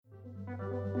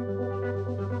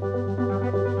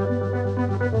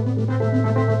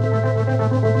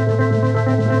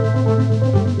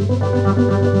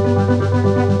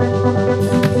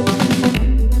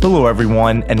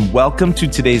everyone, and welcome to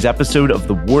today's episode of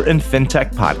the Wharton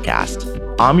FinTech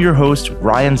Podcast. I'm your host,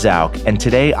 Ryan Zauk, and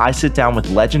today I sit down with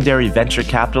legendary venture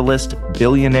capitalist,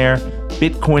 billionaire,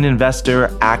 Bitcoin investor,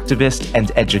 activist,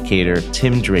 and educator,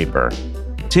 Tim Draper.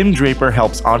 Tim Draper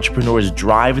helps entrepreneurs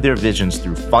drive their visions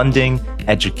through funding,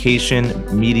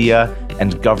 education, media,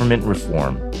 and government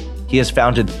reform. He has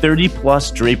founded 30-plus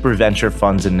Draper venture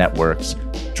funds and networks,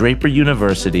 Draper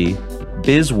University,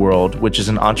 BizWorld, which is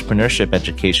an entrepreneurship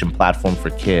education platform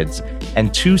for kids,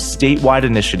 and 2 statewide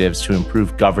initiatives to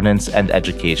improve governance and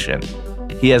education.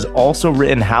 He has also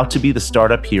written How to Be the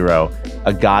Startup Hero,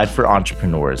 a guide for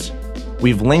entrepreneurs.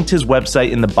 We've linked his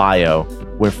website in the bio,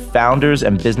 where founders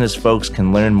and business folks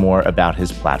can learn more about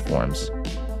his platforms.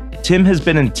 Tim has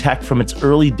been in tech from its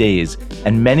early days,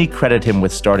 and many credit him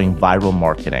with starting viral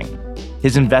marketing.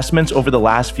 His investments over the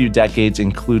last few decades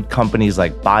include companies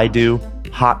like Baidu,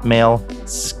 Hotmail,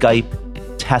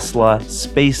 Skype, Tesla,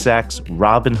 SpaceX,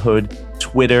 Robinhood,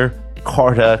 Twitter,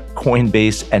 Carta,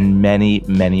 Coinbase, and many,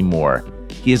 many more.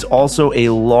 He is also a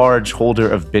large holder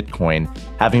of Bitcoin,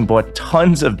 having bought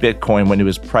tons of Bitcoin when it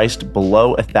was priced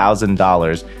below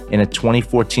 $1,000 in a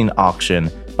 2014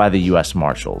 auction by the US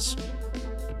Marshals.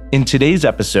 In today's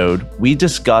episode, we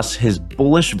discuss his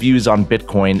bullish views on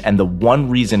Bitcoin and the one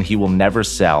reason he will never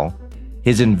sell,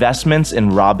 his investments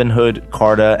in Robinhood,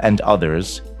 Carta, and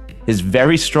others, his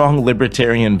very strong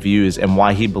libertarian views and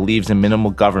why he believes in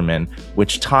minimal government,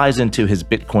 which ties into his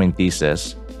Bitcoin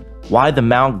thesis, why the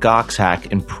Mt. Gox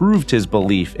hack improved his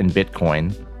belief in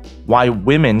Bitcoin, why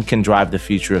women can drive the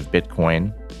future of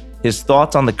Bitcoin, his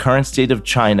thoughts on the current state of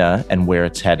China and where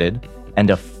it's headed,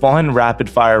 and a fun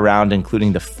rapid-fire round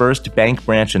including the first bank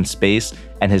branch in space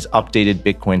and his updated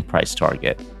Bitcoin price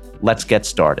target. Let's get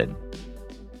started.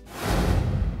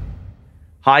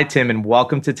 Hi, Tim, and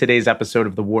welcome to today's episode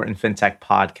of the Wharton FinTech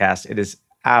Podcast. It is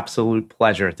absolute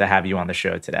pleasure to have you on the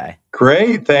show today.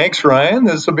 Great. Thanks, Ryan.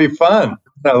 This will be fun.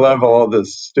 I love all the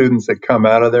students that come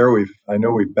out of there. I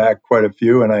know we've backed quite a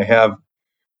few, and I have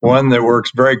one that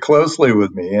works very closely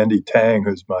with me, Andy Tang,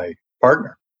 who's my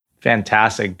partner.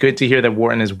 Fantastic. Good to hear that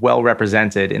Wharton is well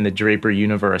represented in the Draper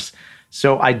universe.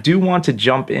 So I do want to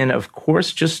jump in, of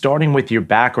course, just starting with your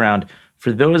background.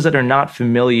 For those that are not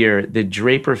familiar, the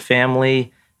Draper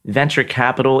family venture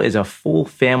capital is a full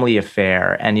family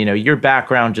affair. And, your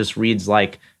background just reads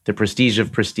like the prestige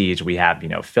of prestige. We have,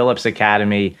 Phillips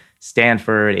Academy,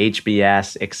 Stanford,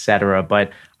 HBS, etc. But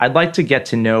I'd like to get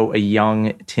to know a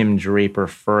young Tim Draper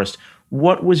first.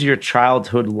 What was your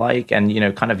childhood like and,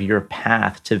 kind of your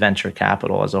path to venture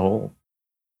capital as a whole?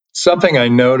 Something I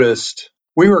noticed,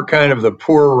 we were kind of the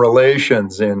poor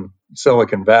relations in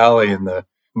Silicon Valley, and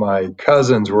my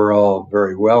cousins were all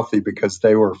very wealthy because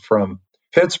they were from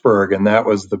Pittsburgh, and that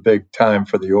was the big time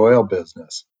for the oil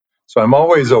business. So I'm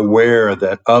always aware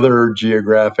that other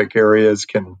geographic areas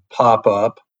can pop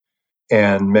up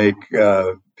and make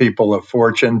people a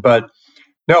fortune. But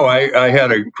no, I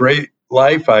had a great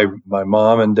life. My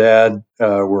mom and dad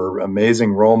were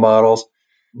amazing role models.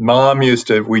 Mom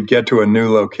we'd get to a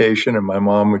new location and my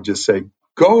mom would just say,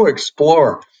 "Go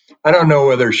explore." I don't know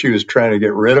whether she was trying to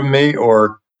get rid of me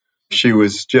or she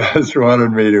was just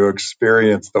wanted me to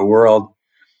experience the world.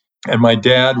 And my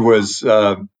dad was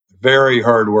a very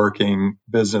hardworking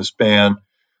businessman,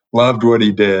 loved what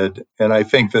he did. And I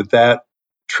think that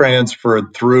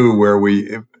transferred through where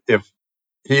if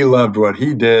he loved what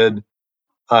he did,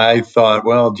 I thought,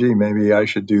 well, gee, maybe I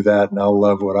should do that and I'll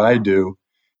love what I do.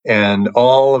 And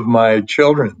all of my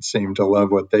children seem to love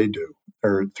what they do.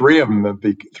 Or three of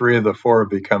the 4 have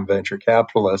become venture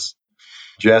capitalists.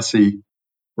 Jesse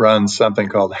runs something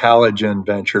called Halogen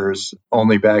Ventures,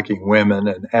 only backing women.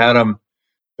 And Adam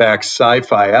backs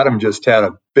sci-fi. Adam just had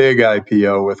a big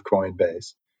IPO with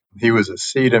Coinbase. He was a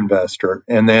seed investor.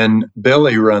 And then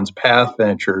Billy runs Path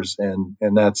Ventures, and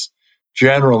that's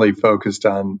generally focused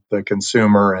on the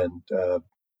consumer and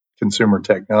consumer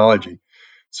technology.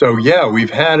 So yeah, we've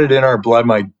had it in our blood.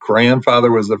 My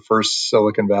grandfather was the first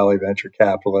Silicon Valley venture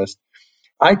capitalist.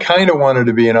 I kind of wanted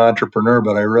to be an entrepreneur,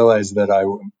 but I realized that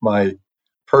my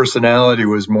personality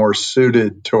was more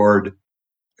suited toward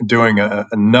doing a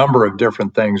number of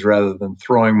different things rather than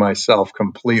throwing myself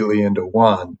completely into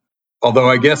one. Although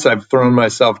I guess I've thrown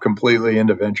myself completely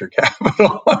into venture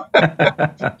capital.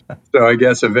 So I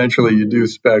guess eventually you do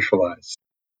specialize.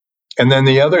 And then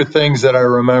the other things that I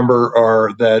remember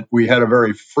are that we had a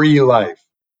very free life.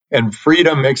 And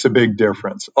freedom makes a big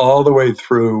difference all the way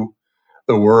through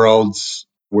the worlds,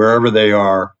 wherever they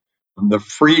are. The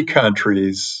free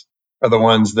countries are the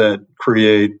ones that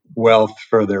create wealth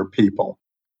for their people.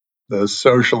 The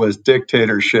socialist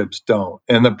dictatorships don't.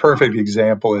 And the perfect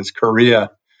example is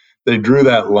Korea they drew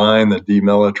that line, the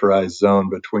demilitarized zone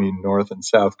between North and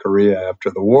South Korea after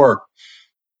the war.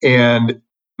 And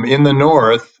in the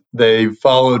North, they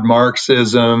followed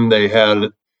Marxism. They had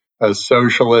a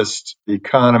socialist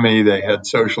economy. They had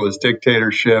socialist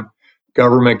dictatorship.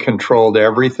 Government controlled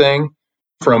everything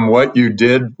from what you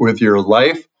did with your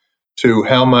life to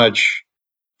how much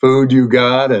food you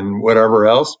got and whatever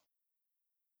else.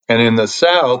 And in the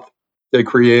South, they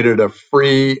created a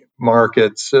free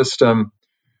market system,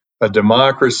 a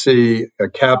democracy, a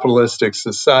capitalistic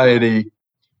society.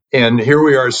 And here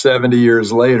we are 70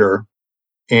 years later,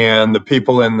 and the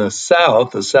people in the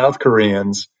South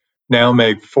Koreans, now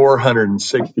make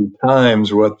 460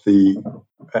 times what the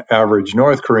average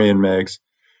North Korean makes,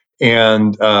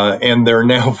 and they're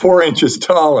now 4 inches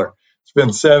taller. It's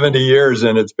been 70 years,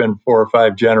 and it's been 4 or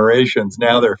 5 generations.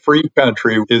 Now their free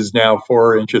country is now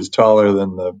 4 inches taller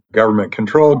than the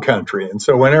government-controlled country. And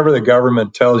so whenever the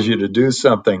government tells you to do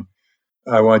something,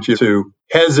 I want you to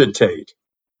hesitate.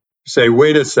 Say,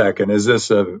 wait a second, is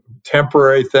this a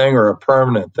temporary thing or a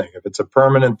permanent thing? If it's a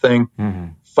permanent thing,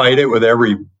 fight it with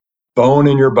every bone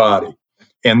in your body.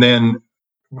 And then,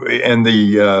 and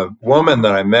the woman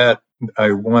that I met,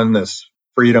 I won this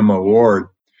Freedom Award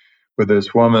with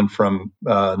this woman from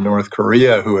North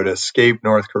Korea who had escaped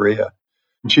North Korea.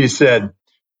 And she said,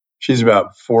 she's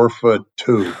about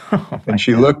 4'2", and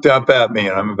she looked up at me,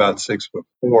 and I'm about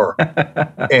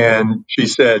 6'4", and she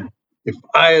said, if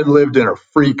I had lived in a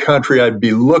free country, I'd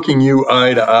be looking you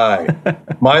eye to eye.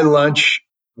 My lunch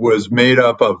was made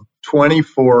up of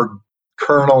 24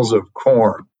 kernels of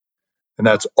corn, and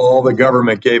that's all the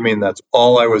government gave me, and that's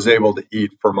all I was able to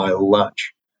eat for my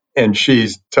lunch. And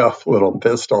she's tough little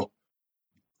pistol.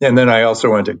 And then I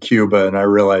also went to Cuba, and I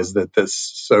realized that this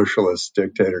socialist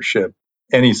dictatorship,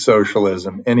 any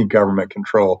socialism, any government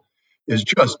control is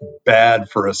just bad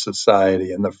for a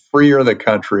society. And the freer the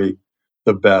country,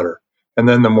 the better. And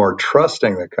then the more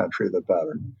trusting the country, the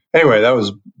better. Anyway, that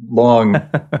was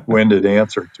long-winded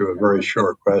answer to a very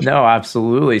short question. No,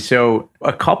 absolutely. So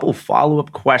a couple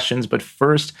follow-up questions, but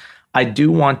first, I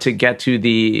do want to get to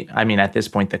at this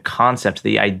point, the concept,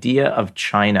 the idea of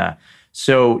China.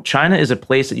 So China is a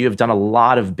place that you have done a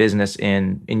lot of business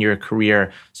in your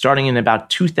career. Starting in about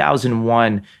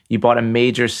 2001, you bought a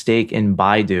major stake in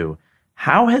Baidu.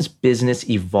 How has business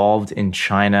evolved in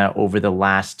China over the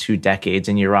last 2 decades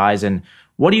in your eyes? And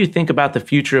what do you think about the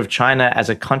future of China as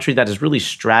a country that is really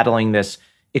straddling this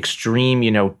extreme,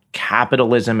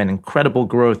 capitalism and incredible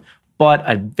growth, but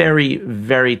a very,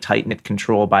 very tight-knit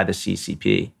control by the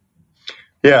CCP?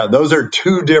 Yeah, those are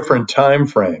 2 different time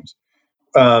frames.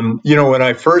 When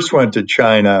I first went to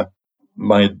China,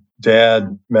 my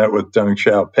dad met with Deng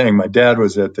Xiaoping. My dad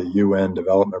was at the UN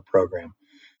Development Program.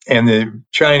 And the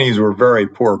Chinese were very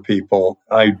poor people.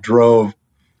 I drove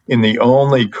in the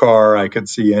only car I could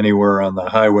see anywhere on the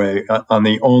highway, on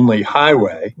the only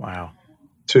highway. Wow.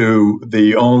 To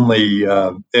the only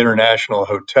international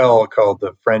hotel called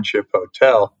the Friendship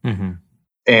Hotel. Mm-hmm.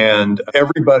 And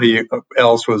everybody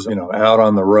else was, out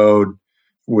on the road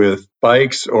with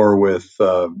bikes or with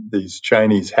these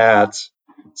Chinese hats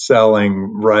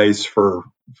selling rice for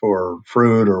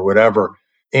fruit or whatever.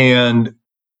 And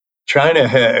China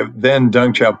then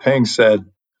Deng Xiaoping said,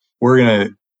 we're going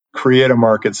to create a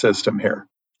market system here.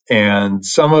 And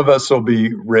some of us will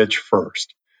be rich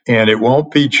first. And it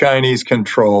won't be Chinese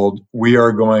controlled. We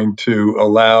are going to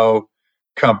allow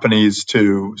companies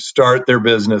to start their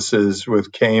businesses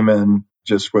with Cayman,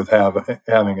 just with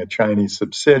having a Chinese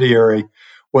subsidiary,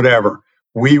 whatever.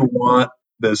 We want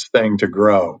this thing to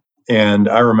grow. And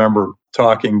I remember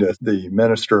talking to the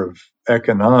Minister of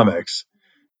Economics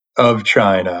of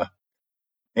China.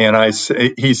 And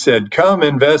he said, come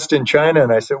invest in China.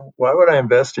 And I said, why would I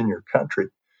invest in your country?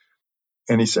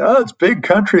 And he said, it's a big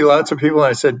country, lots of people. And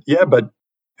I said, yeah, but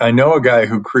I know a guy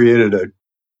who created a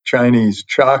Chinese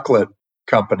chocolate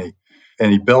company,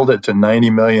 and he built it to 90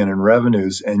 million in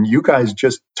revenues, and you guys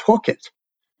just took it.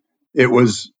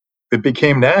 It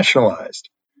became nationalized.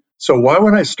 So why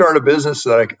would I start a business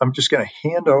that I'm just going to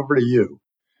hand over to you?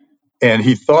 And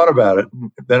he thought about it.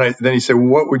 Then he said, well,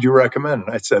 what would you recommend?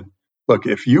 And I said, look,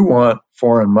 if you want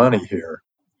foreign money here,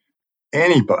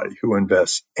 anybody who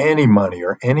invests any money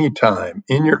or any time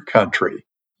in your country,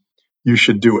 you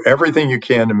should do everything you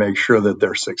can to make sure that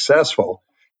they're successful.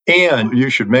 And you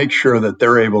should make sure that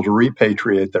they're able to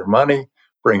repatriate their money,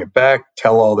 bring it back,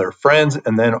 tell all their friends,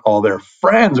 and then all their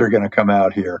friends are going to come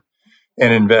out here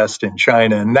and invest in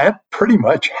China. And that pretty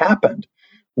much happened.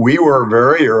 We were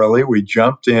very early. We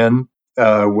jumped in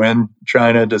when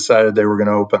China decided they were going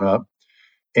to open up.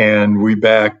 And we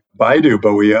backed Baidu,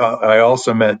 but I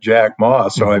also met Jack Ma,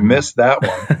 so I missed that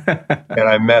one. And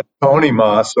I met Tony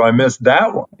Ma, so I missed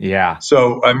that one. Yeah.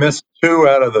 So I missed 2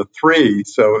 out of the 3,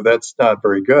 so that's not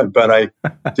very good. But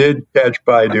I did catch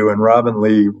Baidu, and Robin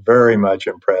Lee very much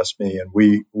impressed me, and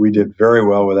we did very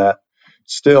well with that.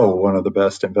 Still one of the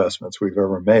best investments we've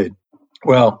ever made.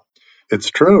 Well, it's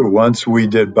true. Once we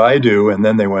did Baidu and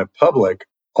then they went public,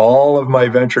 all of my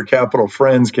venture capital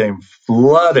friends came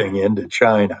flooding into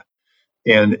China.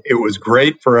 And it was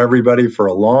great for everybody for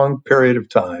a long period of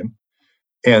time.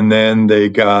 And then they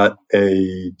got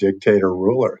a dictator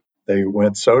ruler. They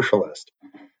went socialist.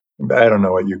 I don't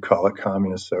know what you call it,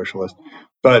 communist, socialist,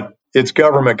 but it's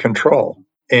government control.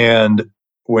 And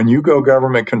when you go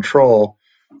government control,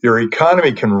 your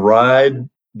economy can ride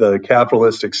the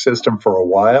capitalistic system for a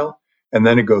while, and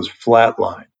then it goes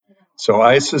flatline. So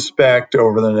I suspect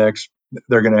over the next,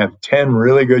 they're going to have 10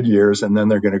 really good years, and then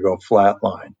they're going to go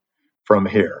flatline from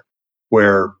here,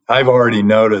 where I've already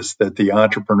noticed that the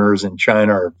entrepreneurs in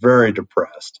China are very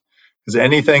depressed because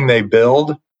anything they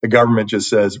build, the government just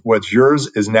says, what's yours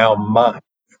is now mine.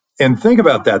 And think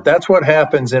about that. That's what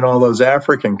happens in all those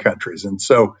African countries. And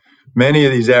so many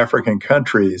of these African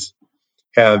countries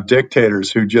have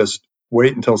dictators who just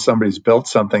wait until somebody's built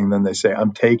something, and then they say,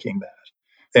 I'm taking that.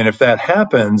 And if that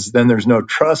happens, then there's no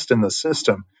trust in the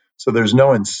system. So there's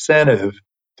no incentive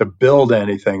to build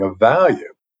anything of value.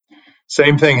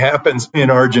 Same thing happens in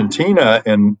Argentina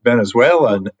and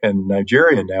Venezuela and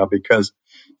Nigeria now, because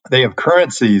they have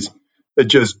currencies that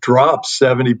just drop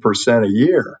 70% a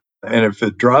year. And if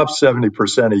it drops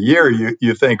 70% a year,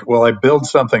 you think, well, I build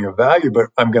something of value, but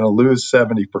I'm going to lose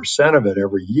 70% of it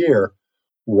every year.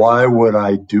 Why would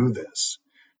I do this?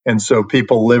 And so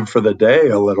people live for the day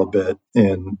a little bit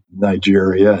in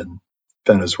Nigeria and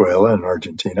Venezuela and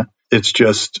Argentina. It's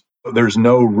just, there's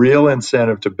no real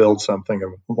incentive to build something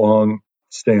of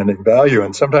long-standing value.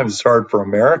 And sometimes it's hard for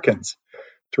Americans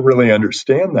to really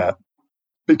understand that,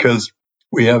 because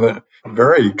we have a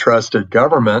very trusted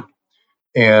government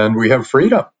and we have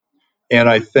freedom. And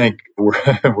I think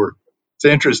it's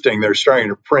interesting, they're starting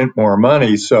to print more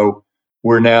money. So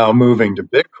we're now moving to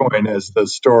Bitcoin as the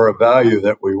store of value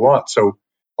that we want. So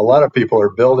a lot of people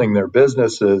are building their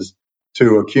businesses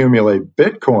to accumulate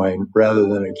Bitcoin rather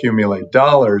than accumulate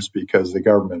dollars, because the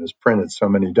government has printed so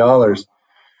many dollars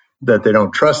that they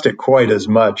don't trust it quite as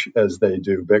much as they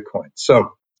do Bitcoin.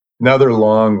 So another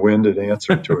long-winded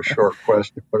answer to a short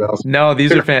question. What else? No,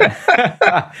 these are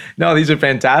these are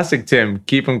fantastic, Tim.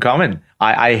 Keep them coming.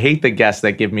 I hate the guests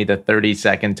that give me the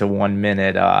 30-second to 1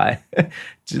 minute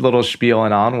little spiel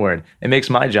and onward. It makes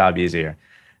my job easier.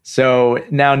 So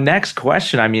now, next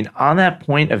question. I mean, on that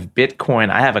point of Bitcoin,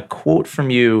 I have a quote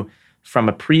from you from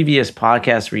a previous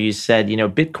podcast where you said,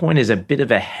 Bitcoin is a bit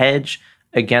of a hedge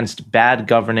against bad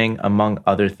governing, among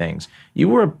other things. You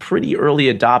were a pretty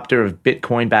early adopter of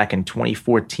Bitcoin back in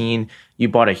 2014. You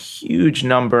bought a huge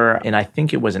number, and I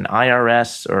think it was an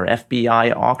IRS or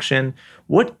FBI auction.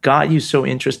 What got you so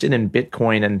interested in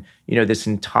Bitcoin and, this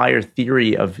entire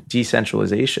theory of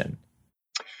decentralization?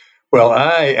 Well,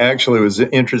 I actually was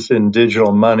interested in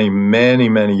digital money many,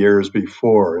 many years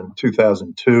before. In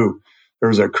 2002, there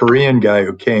was a Korean guy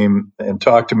who came and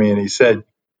talked to me, and he said,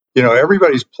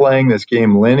 everybody's playing this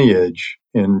game Lineage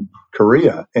in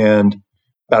Korea, and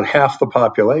about half the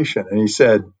population. And he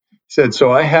said,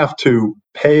 so I have to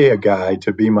pay a guy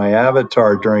to be my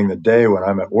avatar during the day when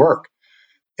I'm at work.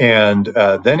 And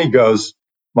then he goes,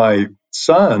 my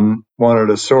son wanted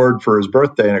a sword for his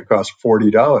birthday and it cost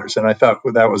 $40. And I thought,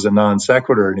 well, that was a non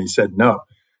sequitur. And he said, no,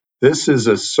 this is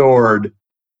a sword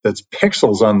that's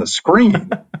pixels on the screen.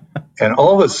 And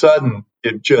all of a sudden,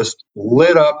 it just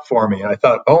lit up for me. And I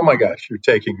thought, oh my gosh, you're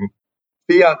taking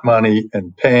fiat money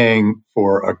and paying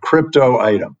for a crypto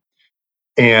item.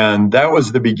 And that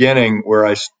was the beginning where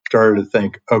I started to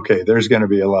think, okay, there's going to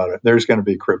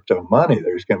be crypto money.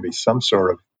 There's going to be some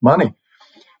sort of money.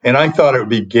 And I thought it would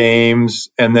be games,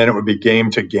 and then it would be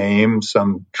game to game,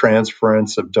 some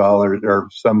transference of dollars or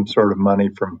some sort of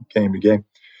money from game to game.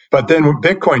 But then when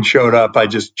Bitcoin showed up, I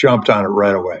just jumped on it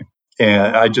right away.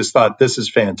 And I just thought, this is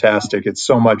fantastic. It's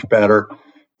so much better.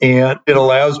 And it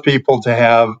allows people to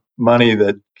have money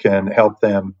that can help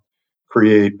them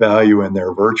create value in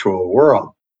their virtual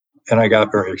world. And I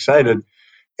got very excited.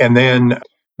 And then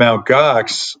Mt.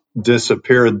 Gox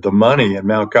disappeared the money. And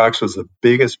Mt. Gox was the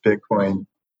biggest Bitcoin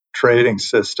trading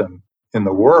system in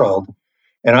the world.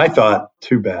 And I thought,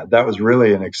 too bad. That was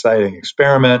really an exciting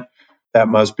experiment. That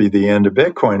must be the end of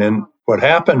Bitcoin. And what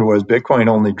happened was Bitcoin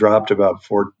only dropped about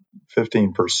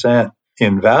 15%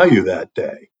 in value that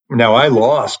day. Now, I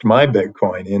lost my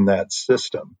Bitcoin in that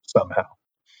system somehow.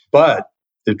 But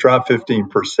it dropped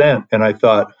 15%. And I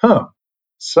thought,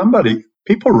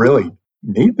 people really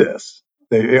need this.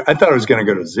 I thought it was going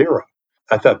to go to zero.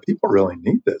 I thought people really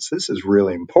need this. This is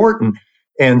really important.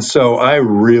 And so I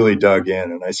really dug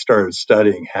in and I started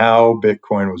studying how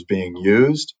Bitcoin was being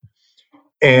used.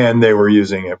 And they were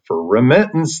using it for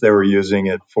remittance. They were using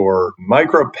it for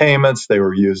micropayments. They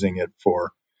were using it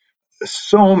for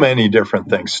so many different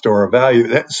things, store of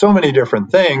value, so many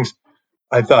different things.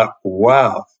 I thought,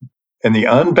 wow. And the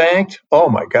unbanked, oh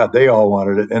my God, they all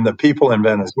wanted it. And the people in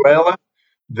Venezuela,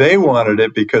 they wanted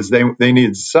it because they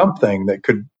needed something that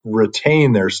could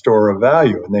retain their store of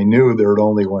value. And they knew there would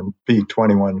only be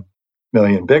 21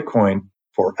 million Bitcoin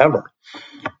forever.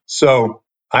 So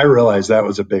I realized that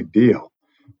was a big deal.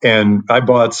 And I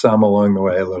bought some along the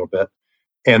way a little bit.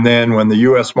 And then when the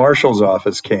U.S. Marshal's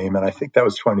Office came, and I think that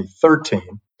was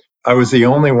 2013, I was the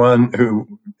only one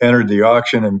who entered the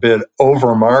auction and bid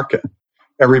over market.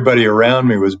 Everybody around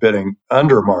me was bidding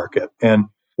under market. And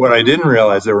what I didn't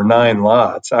realize, there were 9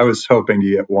 lots. I was hoping to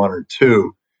get 1 or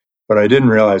 2. What I didn't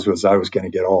realize was I was going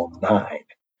to get all 9.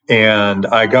 And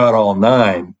I got all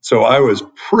 9. So I was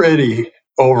pretty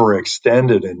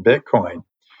overextended in Bitcoin.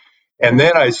 And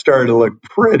then I started to look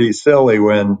pretty silly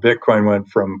when Bitcoin went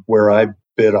from where I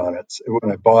bid on it,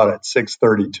 when I bought it,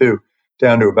 632,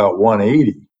 down to about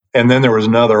 180. And then there was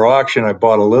another auction. I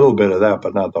bought a little bit of that,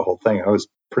 but not the whole thing. I was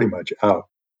pretty much out.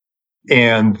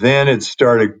 And then it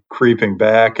started creeping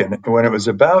back. And when it was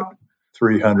about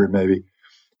 300 maybe,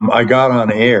 I got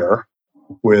on air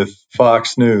with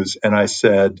Fox News and I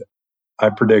said,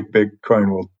 I predict Bitcoin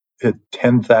will hit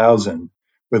 10,000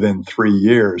 within 3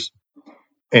 years.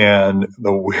 And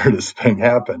the weirdest thing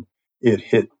happened. It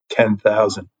hit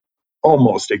 10,000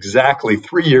 almost exactly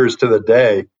 3 years to the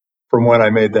day from when I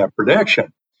made that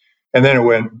prediction. And then it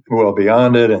went well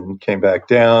beyond it and came back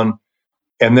down.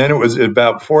 And then it was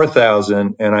about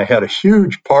 4,000. And I had a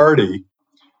huge party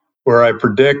where I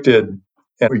predicted,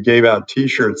 and we gave out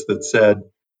T-shirts that said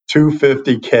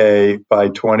 250K by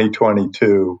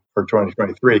 2022 or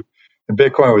 2023. And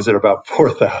Bitcoin was at about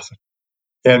 4,000.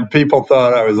 And people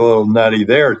thought I was a little nutty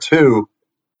there too.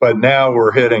 But now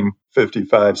we're hitting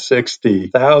 55,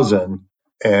 60,000.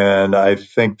 And I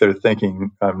think they're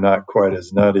thinking I'm not quite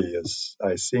as nutty as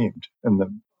I seemed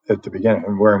at the beginning.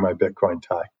 I'm wearing my Bitcoin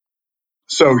tie.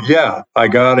 So yeah, I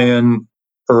got in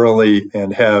early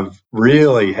and have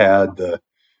really had the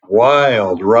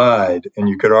wild ride. And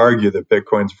you could argue that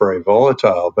Bitcoin's very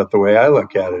volatile, but the way I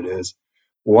look at it is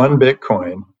one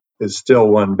Bitcoin is still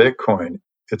one Bitcoin.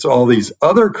 It's all these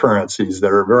other currencies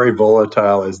that are very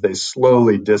volatile as they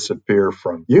slowly disappear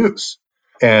from use.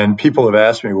 And people have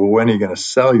asked me, well, when are you going to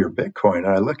sell your Bitcoin? And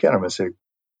I look at them and say,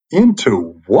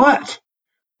 into what?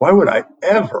 Why would I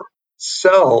ever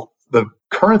sell the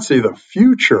currency of the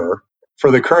future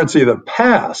for the currency of the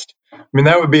past? I mean,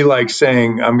 that would be like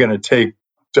saying I'm going to take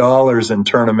dollars and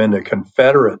turn them into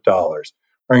Confederate dollars,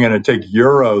 or I'm going to take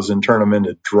euros and turn them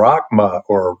into drachma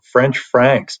or French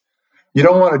francs. You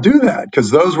don't want to do that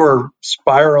because those were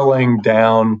spiraling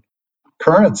down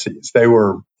currencies. They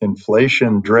were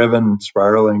inflation-driven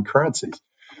spiraling currencies.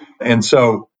 And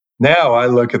so now I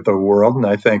look at the world and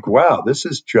I think, wow, this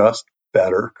is just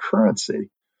better currency.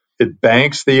 It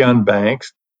banks the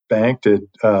unbanked. It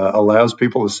allows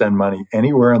people to send money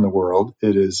anywhere in the world.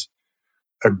 It is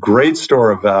a great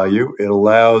store of value. It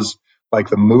allows, like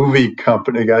the movie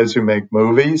company guys who make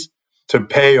movies, to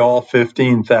pay all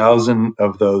 15,000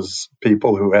 of those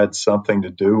people who had something to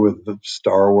do with the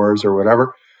Star Wars or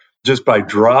whatever, just by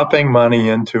dropping money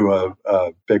into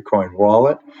a Bitcoin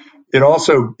wallet. It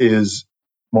also is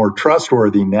more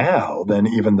trustworthy now than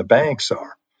even the banks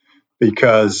are,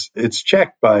 because it's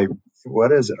checked by,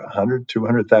 100,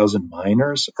 200,000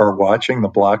 miners are watching the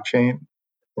blockchain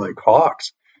like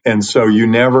hawks. And so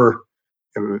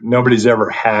nobody's ever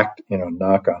hacked,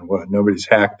 knock on wood, nobody's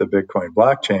hacked the Bitcoin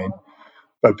blockchain,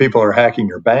 but people are hacking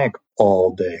your bank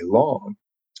all day long.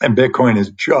 And Bitcoin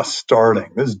is just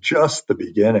starting. This is just the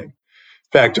beginning.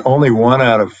 In fact, only 1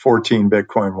 out of 14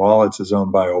 Bitcoin wallets is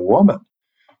owned by a woman.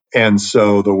 And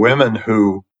so the women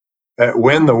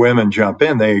when the women jump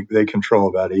in, they control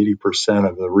about 80%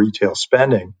 of the retail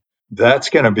spending. That's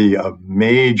going to be a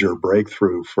major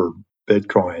breakthrough for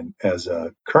Bitcoin as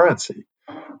a currency.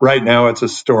 Right now, it's a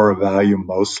store of value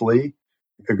mostly,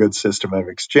 a good system of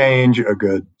exchange, a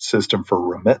good system for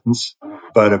remittance.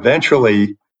 But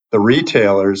eventually, the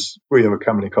retailers, we have a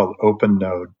company called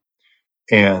OpenNode,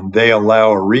 and they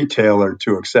allow a retailer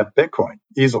to accept Bitcoin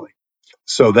easily.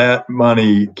 So that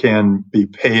money can be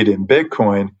paid in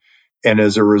Bitcoin. And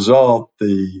as a result,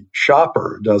 the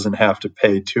shopper doesn't have to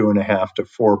pay 2.5% to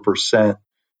 4%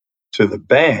 to the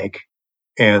bank.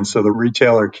 And so the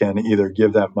retailer can either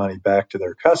give that money back to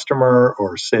their customer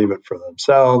or save it for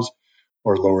themselves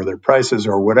or lower their prices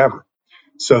or whatever.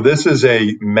 So this is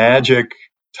a magic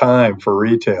time for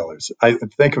retailers. I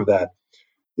think of that.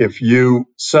 If you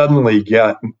suddenly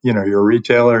get, you're a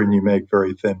retailer and you make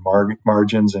very thin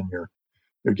margins and you're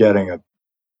getting a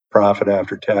profit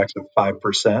after tax of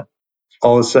 5%,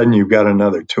 all of a sudden you've got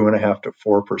another 2.5 to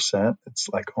 4%. It's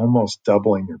like almost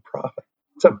doubling your profit.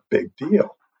 It's a big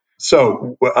deal.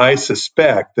 So I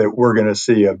suspect that we're going to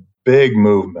see a big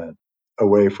movement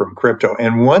away from crypto.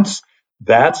 And once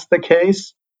that's the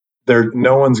case,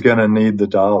 no one's going to need the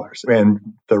dollars.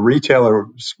 And the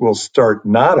retailers will start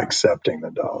not accepting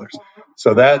the dollars.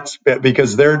 So that's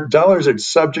because their dollars are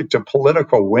subject to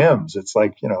political whims. It's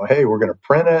like, hey, we're going to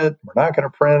print it. We're not going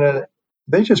to print it.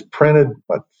 They just printed,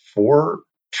 $4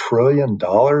 trillion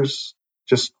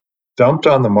just dumped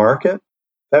on the market.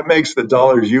 That makes the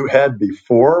dollars you had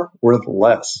before worth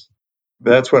less.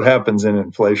 That's what happens in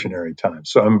inflationary times.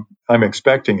 So I'm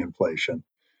expecting inflation,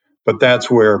 but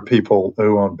that's where people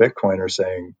who own Bitcoin are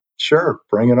saying, sure,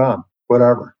 bring it on,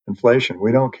 whatever, inflation,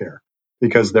 we don't care,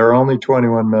 because there are only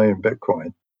 21 million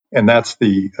Bitcoin, and that's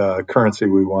the currency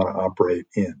we want to operate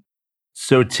in.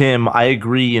 So, Tim, I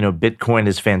agree, Bitcoin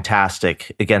is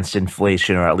fantastic against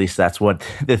inflation, or at least that's what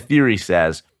the theory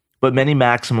says. But many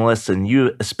maximalists, and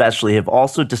you especially, have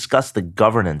also discussed the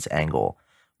governance angle.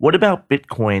 What about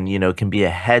Bitcoin, can be a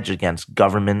hedge against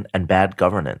government and bad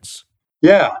governance?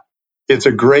 Yeah, it's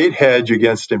a great hedge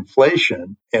against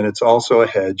inflation, and it's also a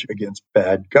hedge against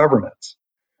bad governance.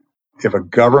 If a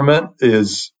government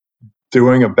is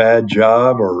doing a bad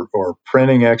job or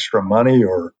printing extra money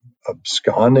or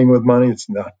absconding with money, it's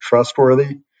not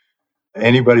trustworthy,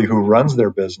 anybody who runs their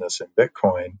business in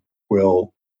Bitcoin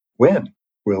will win,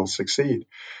 will succeed.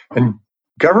 And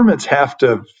governments have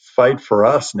to fight for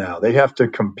us now. They have to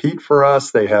compete for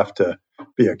us. They have to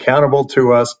be accountable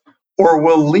to us, or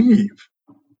we'll leave.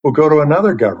 We'll go to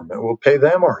another government. We'll pay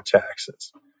them our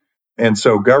taxes. And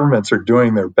so governments are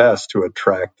doing their best to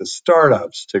attract the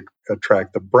startups, to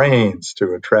attract the brains,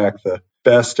 to attract the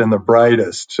best and the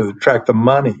brightest, to attract the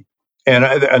money. And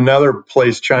another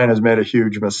place China's made a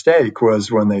huge mistake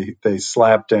was when they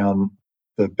slapped down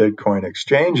the Bitcoin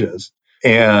exchanges.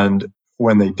 And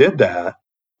when they did that,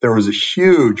 there was a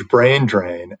huge brain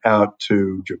drain out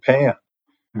to Japan,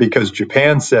 because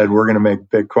Japan said, we're going to make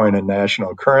Bitcoin a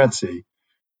national currency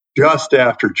just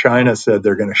after China said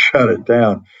they're going to shut it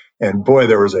down. And boy,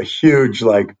 there was a huge,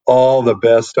 all the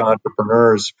best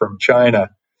entrepreneurs from China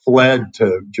fled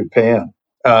to Japan.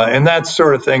 And that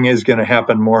sort of thing is going to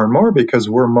happen more and more because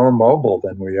we're more mobile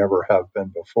than we ever have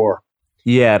been before.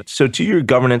 Yeah. So to your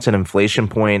governance and inflation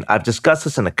point, I've discussed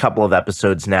this in a couple of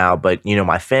episodes now, but,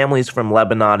 my family's from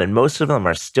Lebanon and most of them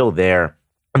are still there.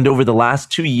 And over the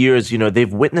last 2 years,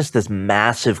 they've witnessed this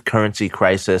massive currency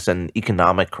crisis and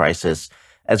economic crisis,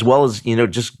 as well as,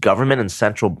 just government and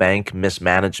central bank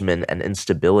mismanagement and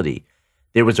instability.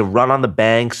 There was a run on the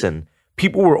banks and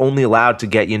people were only allowed to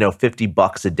get,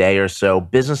 $50 a day or so.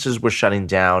 Businesses were shutting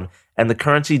down and the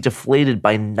currency deflated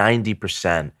by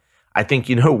 90%. I think,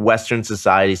 Western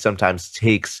society sometimes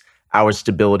takes our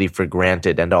stability for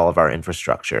granted and all of our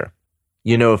infrastructure.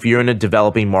 If you're in a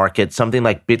developing market, something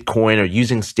like Bitcoin or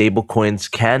using stable coins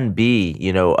can be,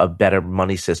 a better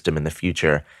money system in the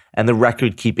future. And the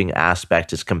record-keeping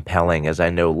aspect is compelling, as I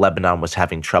know Lebanon was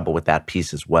having trouble with that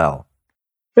piece as well.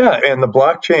 Yeah, and the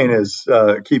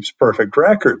blockchain keeps perfect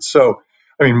records. So,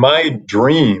 my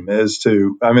dream is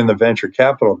I'm in the venture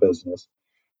capital business,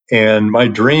 and my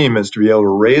dream is to be able to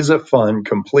raise a fund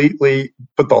completely,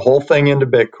 put the whole thing into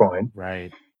Bitcoin,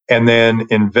 right, and then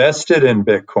invest it in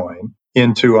Bitcoin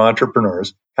into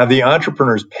entrepreneurs, have the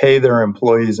entrepreneurs pay their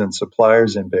employees and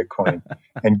suppliers in Bitcoin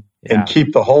and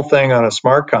keep the whole thing on a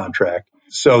smart contract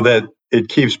so that it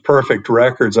keeps perfect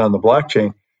records on the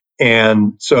blockchain,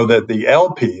 and so that the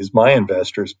LPs, my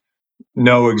investors,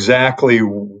 know exactly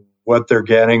what they're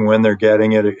getting, when they're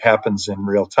getting it. It happens in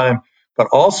real time. But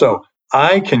also,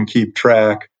 I can keep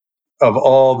track of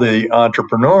all the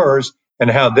entrepreneurs and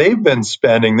how they've been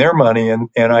spending their money, and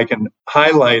I can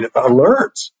highlight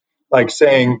alerts like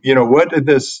saying, what did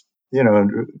this,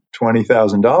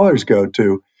 $20,000 go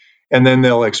to? And then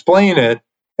they'll explain it.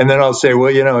 And then I'll say,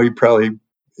 well, you probably,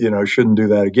 shouldn't do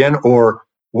that again. Or,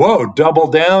 whoa, double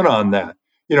down on that.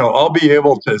 I'll be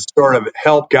able to sort of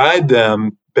help guide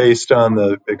them based on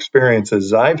the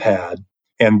experiences I've had.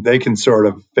 And they can sort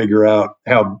of figure out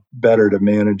how better to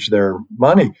manage their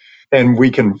money. And we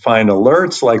can find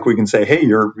alerts, like we can say, hey,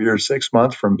 you're 6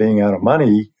 months from being out of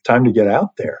money, time to get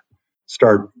out there,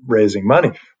 start raising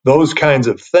money. Those kinds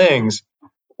of things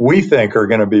we think are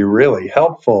going to be really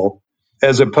helpful.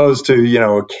 as opposed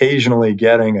to, occasionally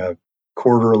getting a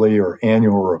quarterly or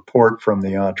annual report from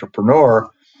the entrepreneur,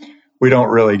 we don't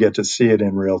really get to see it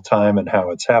in real time and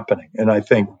how it's happening. And I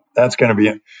think that's going to be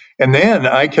it. And then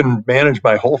I can manage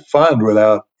my whole fund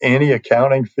without any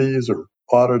accounting fees or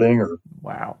auditing or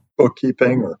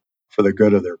bookkeeping, or for the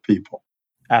good of their people.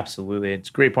 Absolutely. It's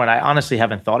a great point. I honestly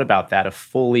haven't thought about that. A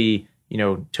fully,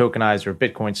 tokenized or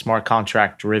Bitcoin smart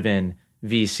contract driven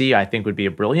VC, I think would be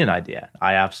a brilliant idea.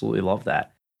 I absolutely love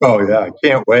that. Oh yeah, I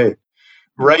can't wait.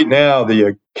 Right now,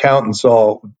 the accountants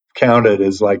all count it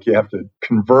as like you have to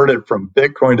convert it from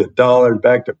Bitcoin to dollar,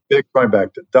 back to Bitcoin,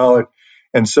 back to dollar.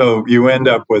 And so you end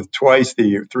up with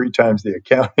three times the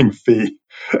accounting fee.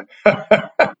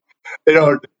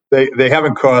 They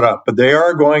haven't caught up, but they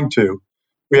are going to.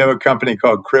 We have a company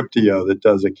called Cryptio that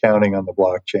does accounting on the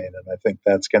blockchain, and I think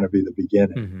that's going to be the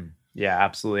beginning. Mm-hmm. Yeah,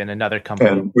 absolutely. And another company.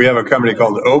 And we have a company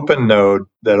called OpenNode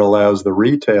that allows the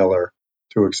retailer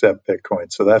to accept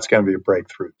Bitcoin. So that's going to be a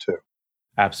breakthrough too.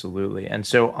 Absolutely. And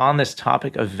so on this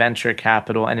topic of venture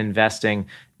capital and investing,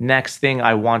 next thing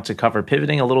I want to cover,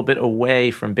 pivoting a little bit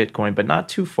away from Bitcoin, but not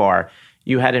too far,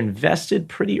 you had invested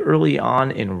pretty early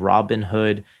on in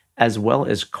Robinhood as well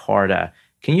as Carta.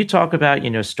 Can you talk about,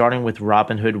 starting with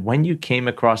Robinhood, when you came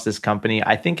across this company?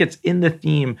 I think it's in the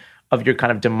theme of your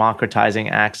kind of democratizing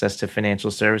access to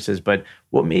financial services, but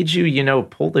what made you,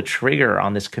 pull the trigger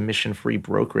on this commission-free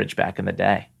brokerage back in the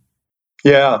day?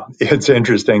 Yeah, it's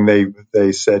interesting.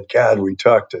 They said, God, we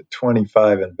talked to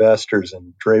 25 investors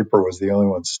and Draper was the only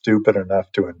one stupid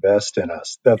enough to invest in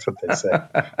us. That's what they said.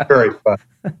 Very fun.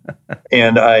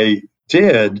 And I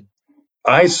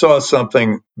saw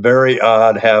something very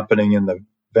odd happening in the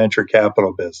venture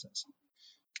capital business.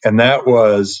 And that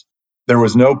was, there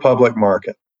was no public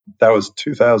market. That was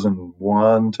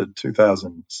 2001 to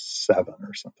 2007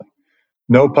 or something.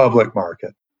 No public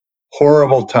market.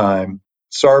 Horrible time.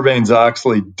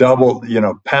 Sarbanes-Oxley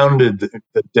pounded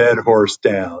the dead horse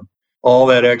down. All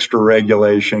that extra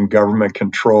regulation, government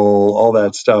control, all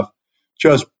that stuff,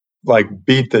 just like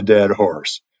beat the dead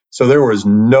horse. So there was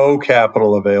no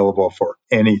capital available for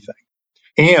anything.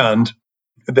 And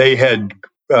they had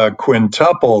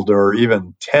quintupled or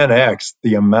even 10x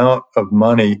the amount of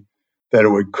money that it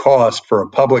would cost for a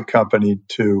public company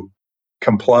to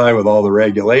comply with all the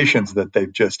regulations that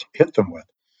they've just hit them with.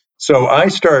 So I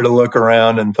started to look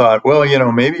around and thought, well,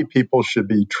 maybe people should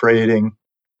be trading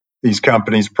these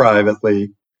companies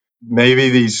privately.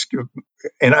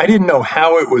 And I didn't know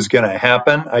how it was going to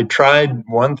happen. I tried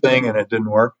one thing and it didn't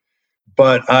work.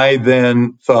 But I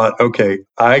then thought, okay,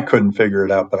 I couldn't figure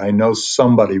it out, but I know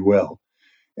somebody will.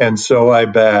 And so I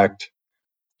backed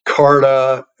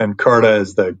Carta, and Carta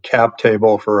is the cap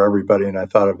table for everybody. And I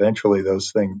thought eventually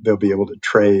they'll be able to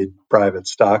trade private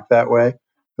stock that way.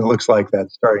 It looks like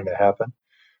that's starting to happen.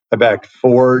 I backed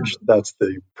Forge, that's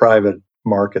the private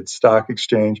market stock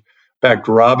exchange. Backed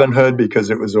Robinhood because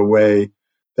it was a way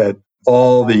that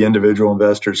all the individual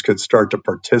investors could start to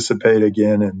participate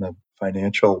again in the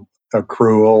financial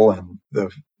accrual and the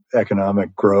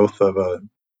economic growth of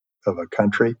a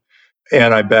country.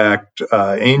 And I backed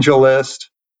AngelList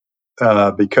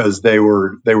because they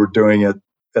were doing it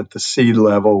at the seed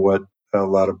level, what a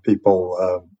lot of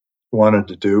people wanted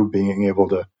to do, being able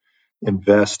to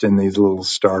invest in these little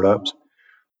startups.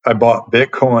 I bought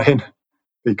Bitcoin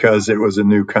because it was a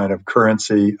new kind of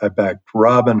currency. I backed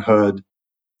Robinhood.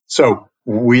 So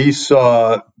we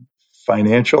saw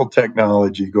financial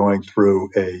technology going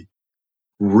through a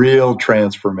real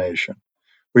transformation.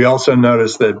 We also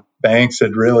noticed that banks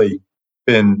had really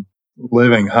been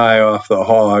living high off the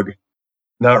hog,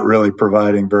 not really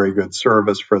providing very good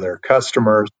service for their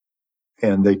customers,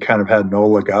 and they kind of had an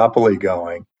oligopoly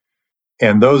going.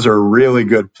 And those are really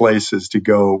good places to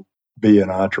go be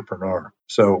an entrepreneur.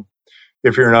 So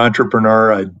if you're an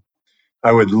entrepreneur,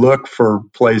 I would look for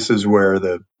places where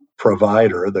the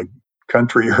provider, the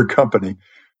country or company,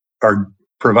 are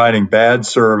providing bad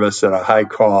service at a high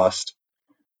cost,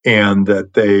 and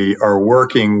that they are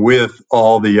working with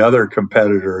all the other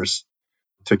competitors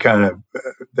to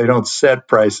they don't set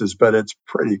prices, but it's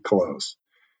pretty close.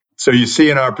 So you see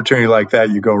an opportunity like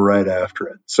that, you go right after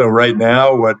it. So right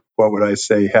now, what would I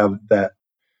say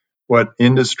what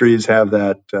industries have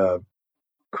that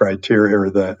criteria,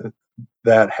 or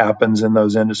that happens in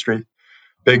those industries?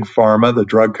 Big pharma, the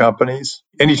drug companies.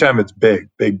 Anytime it's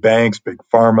big banks, big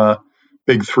pharma,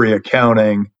 big three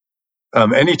accounting.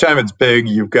 Anytime it's big,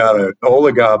 you've got an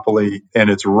oligopoly, and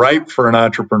it's ripe for an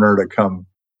entrepreneur to come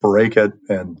break it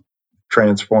and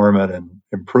transform it and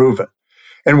improve it.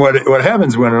 And what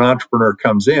happens when an entrepreneur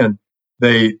comes in,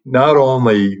 they not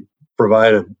only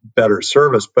provide a better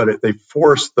service, but they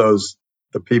force those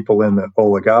the people in the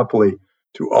oligopoly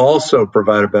to also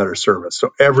provide a better service.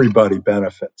 So everybody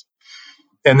benefits.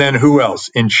 And then who else?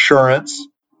 Insurance.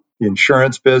 The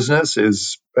insurance business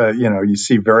is, you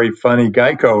see very funny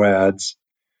Geico ads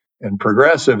and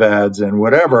Progressive ads and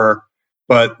whatever,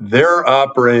 but they're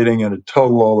operating in a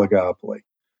total oligopoly.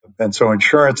 And so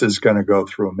insurance is going to go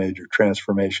through a major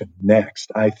transformation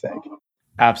next, I think.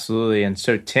 Absolutely. And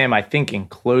so, Tim, I think in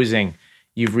closing,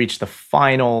 you've reached the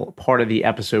final part of the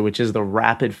episode, which is the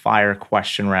rapid fire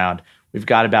question round. We've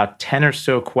got about 10 or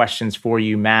so questions for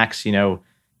you, max, 10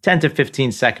 to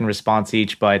 15 second response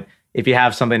each. But if you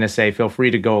have something to say, feel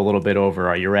free to go a little bit over.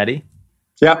 Are you ready?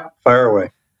 Yeah, fire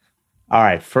away. All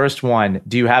right. First one.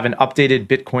 Do you have an updated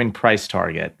Bitcoin price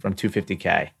target from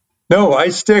 250K? No, I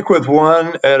stick with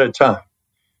one at a time.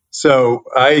 So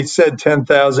I said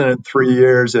 10,000 in 3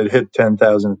 years. It hit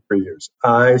 10,000 in 3 years.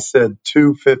 I said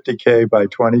 250K by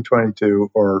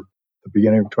 2022 or the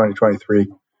beginning of 2023.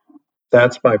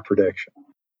 That's my prediction.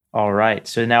 All right.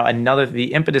 So now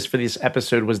the impetus for this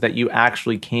episode was that you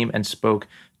actually came and spoke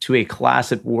to a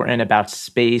class at Wharton about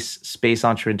space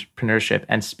entrepreneurship,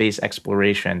 and space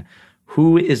exploration.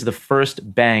 Who is the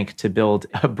first bank to build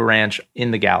a branch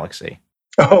in the galaxy?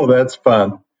 Oh, that's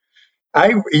fun.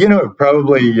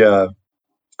 Probably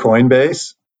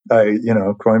Coinbase.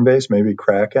 Coinbase, maybe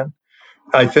Kraken.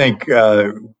 I think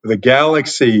the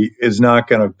galaxy is not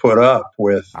going to put up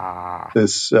with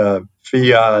this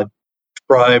fiat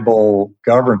tribal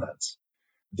governance.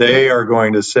 They are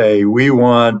going to say, we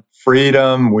want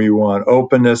freedom, we want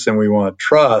openness, and we want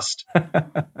trust.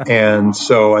 And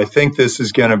so I think this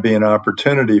is going to be an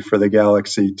opportunity for the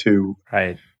galaxy to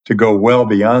go well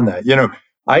beyond that.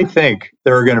 I think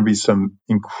there are going to be some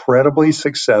incredibly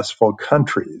successful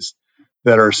countries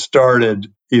that are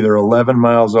started either 11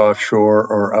 miles offshore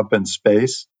or up in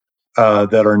space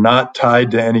that are not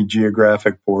tied to any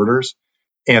geographic borders.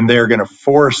 And they're going to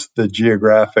force the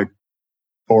geographic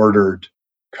bordered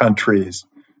countries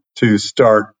to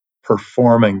start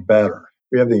performing better.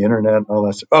 We have the internet and all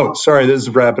that stuff. Oh, sorry, this is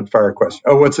a rapid fire question.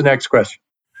 Oh, what's the next question?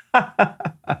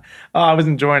 I was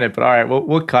enjoying it, but all right,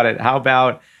 we'll cut it. How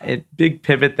about a big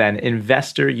pivot then?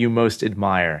 Investor you most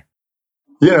admire?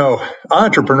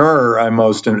 Entrepreneur I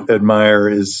most admire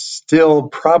is still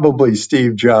probably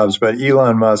Steve Jobs, but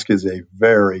Elon Musk is a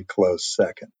very close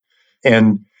second.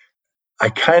 And I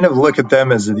kind of look at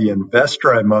them as the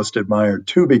investor I most admire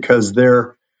too, because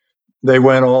they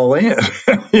went all in.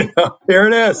 Here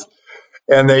it is.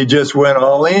 And they just went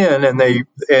all in,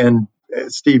 and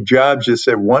Steve Jobs just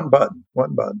said one button.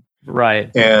 Right.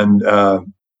 And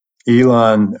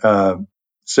Elon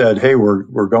said, hey,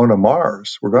 we're going to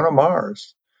Mars. We're going to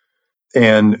Mars.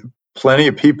 And plenty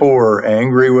of people were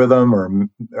angry with him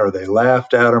or they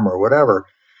laughed at him or whatever.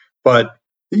 But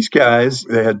these guys,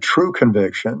 they had true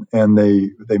conviction, and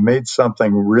they made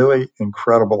something really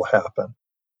incredible happen.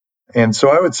 And so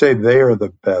I would say they are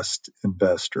the best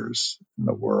investors in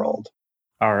the world.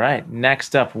 All right.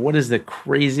 Next up, what is the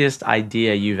craziest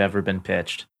idea you've ever been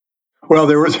pitched? Well,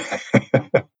 there was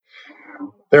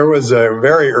a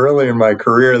very early in my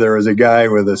career, there was a guy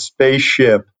with a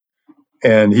spaceship,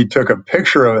 and he took a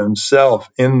picture of himself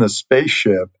in the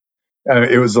spaceship.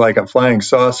 It was like a flying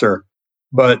saucer.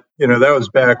 But, that was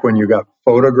back when you got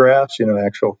photographs,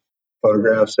 actual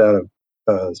photographs out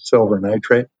of silver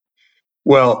nitrate.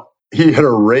 Well, he had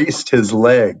erased his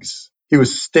legs. He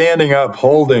was standing up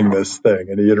holding this thing,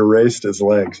 and he had erased his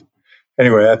legs.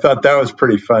 Anyway, I thought that was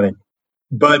pretty funny.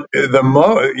 But a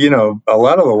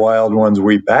lot of the wild ones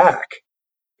we back,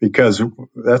 because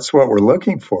that's what we're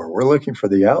looking for. We're looking for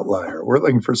the outlier. We're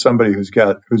looking for somebody who's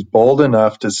bold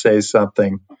enough to say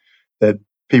something that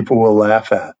people will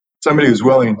laugh at. Somebody who's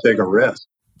willing to take a risk.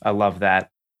 I love that.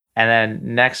 And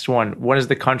then next one, what is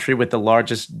the country with the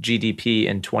largest GDP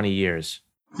in 20 years?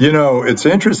 It's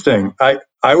interesting.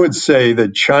 I would say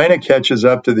that China catches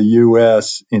up to the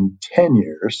U.S. in 10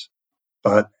 years.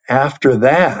 But after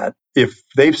that, if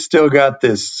they've still got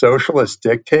this socialist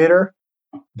dictator,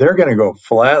 they're going to go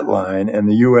flatline and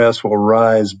the U.S. will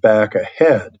rise back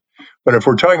ahead. But if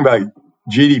we're talking about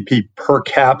GDP per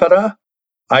capita,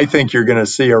 I think you're going to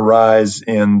see a rise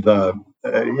in the,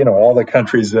 all the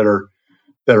countries that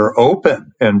are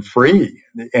open and free.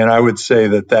 And I would say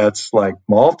that that's like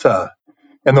Malta,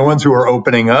 and the ones who are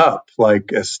opening up, like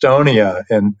Estonia,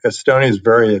 and Estonia is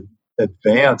very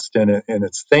advanced in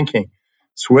its thinking.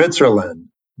 Switzerland,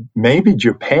 maybe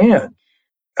Japan.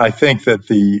 I think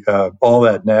that all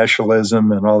that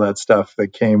nationalism and all that stuff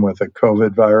that came with the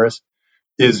COVID virus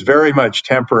is very much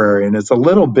temporary, and it's a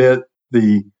little bit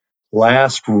the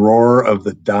last roar of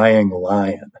the dying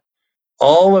lion.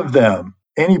 All of them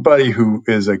anybody who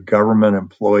is a government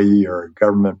employee or a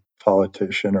government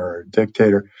politician or a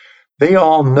dictator, they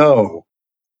all know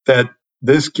that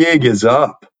this gig is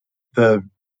up. The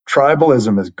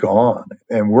tribalism is gone,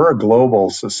 and we're a global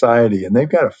society, and they've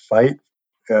got to fight,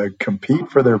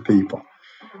 compete for their people.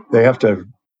 They have to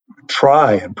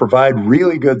try and provide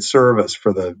really good service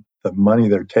for the money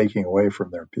they're taking away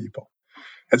from their people.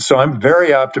 And so I'm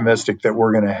very optimistic that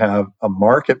we're going to have a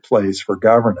marketplace for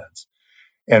governance.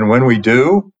 And when we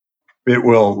do, it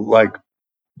will, like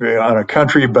on a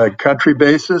country by country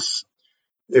basis,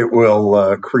 it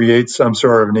will create some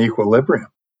sort of an equilibrium.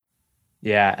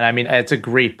 Yeah, and I mean, it's a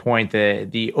great point,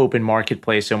 the open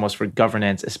marketplace almost for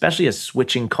governance, especially as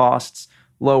switching costs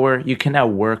lower. You can now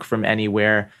work from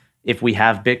anywhere. If we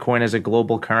have Bitcoin as a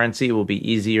global currency, it will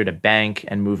be easier to bank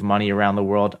and move money around the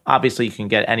world. Obviously, you can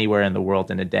get anywhere in the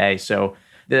world in a day. So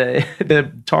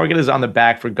the target is on the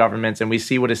back for governments, and we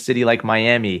see what a city like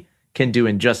Miami can do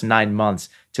in just 9 months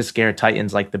to scare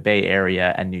titans like the Bay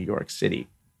Area and New York City.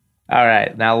 All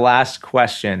right, now last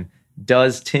question.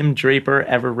 Does Tim Draper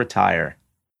ever retire?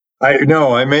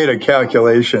 I made a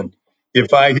calculation.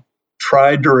 If I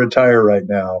tried to retire right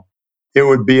now, it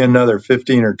would be another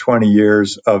 15 or 20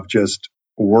 years of just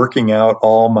working out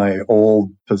all my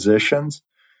old positions.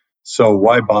 So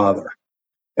why bother?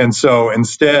 And so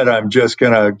instead, I'm just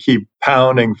going to keep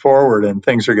pounding forward and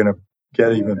things are going to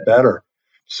get even better.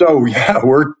 So yeah,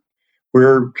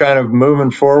 we're kind of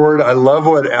moving forward. I love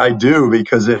what I do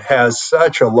because it has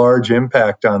such a large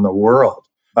impact on the world.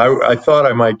 I thought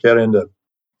I might get into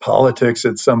politics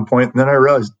at some point, and then I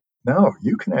realized, no,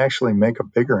 you can actually make a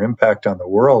bigger impact on the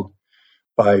world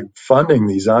by funding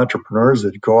these entrepreneurs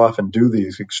that go off and do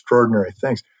these extraordinary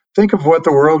things. Think of what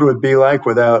the world would be like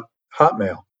without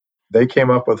Hotmail. They came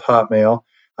up with Hotmail.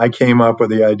 I came up with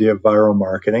the idea of viral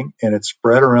marketing, and it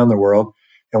spread around the world,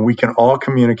 and we can all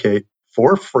communicate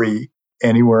for free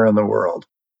anywhere in the world.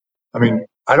 I mean,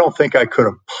 I don't think I could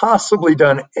have possibly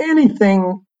done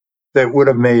anything that would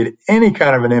have made any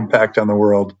kind of an impact on the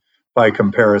world by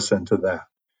comparison to that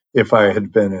if I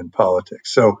had been in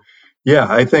politics. So, yeah,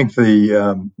 I think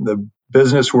the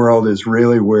business world is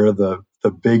really where the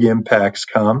big impacts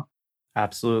come.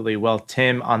 Absolutely. Well,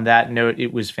 Tim, on that note,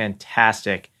 it was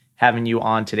fantastic having you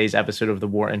on today's episode of the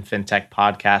Wharton FinTech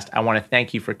podcast. I want to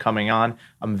thank you for coming on.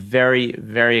 I'm very,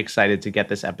 very excited to get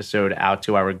this episode out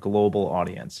to our global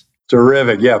audience.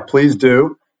 Terrific. Yeah, please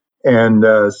do. And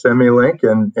send me a link.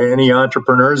 And any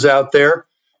entrepreneurs out there,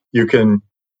 you can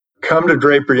come to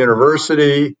Draper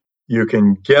University. You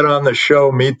can get on the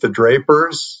show, Meet the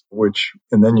Drapers,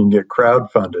 and then you can get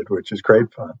crowdfunded, which is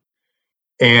great fun.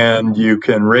 And you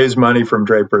can raise money from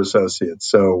Draper Associates.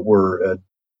 So we're at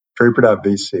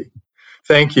draper.vc.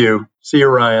 Thank you. See you,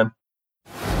 Ryan.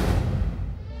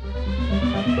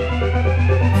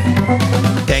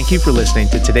 Thank you for listening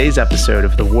to today's episode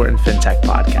of the Wharton FinTech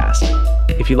podcast.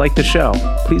 If you like the show,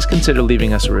 please consider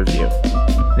leaving us a review.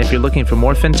 And if you're looking for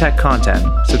more FinTech content,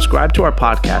 subscribe to our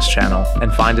podcast channel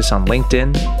and find us on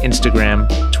LinkedIn,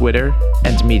 Instagram, Twitter,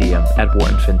 and Medium at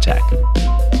Wharton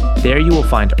FinTech. There you will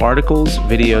find articles,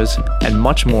 videos, and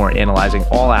much more analyzing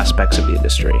all aspects of the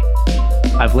industry.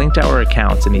 I've linked our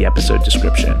accounts in the episode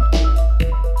description.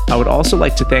 I would also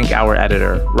like to thank our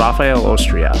editor, Rafael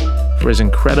Ostria, for his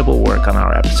incredible work on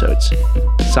our episodes.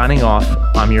 Signing off,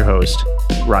 I'm your host,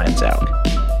 Ryan Zauk.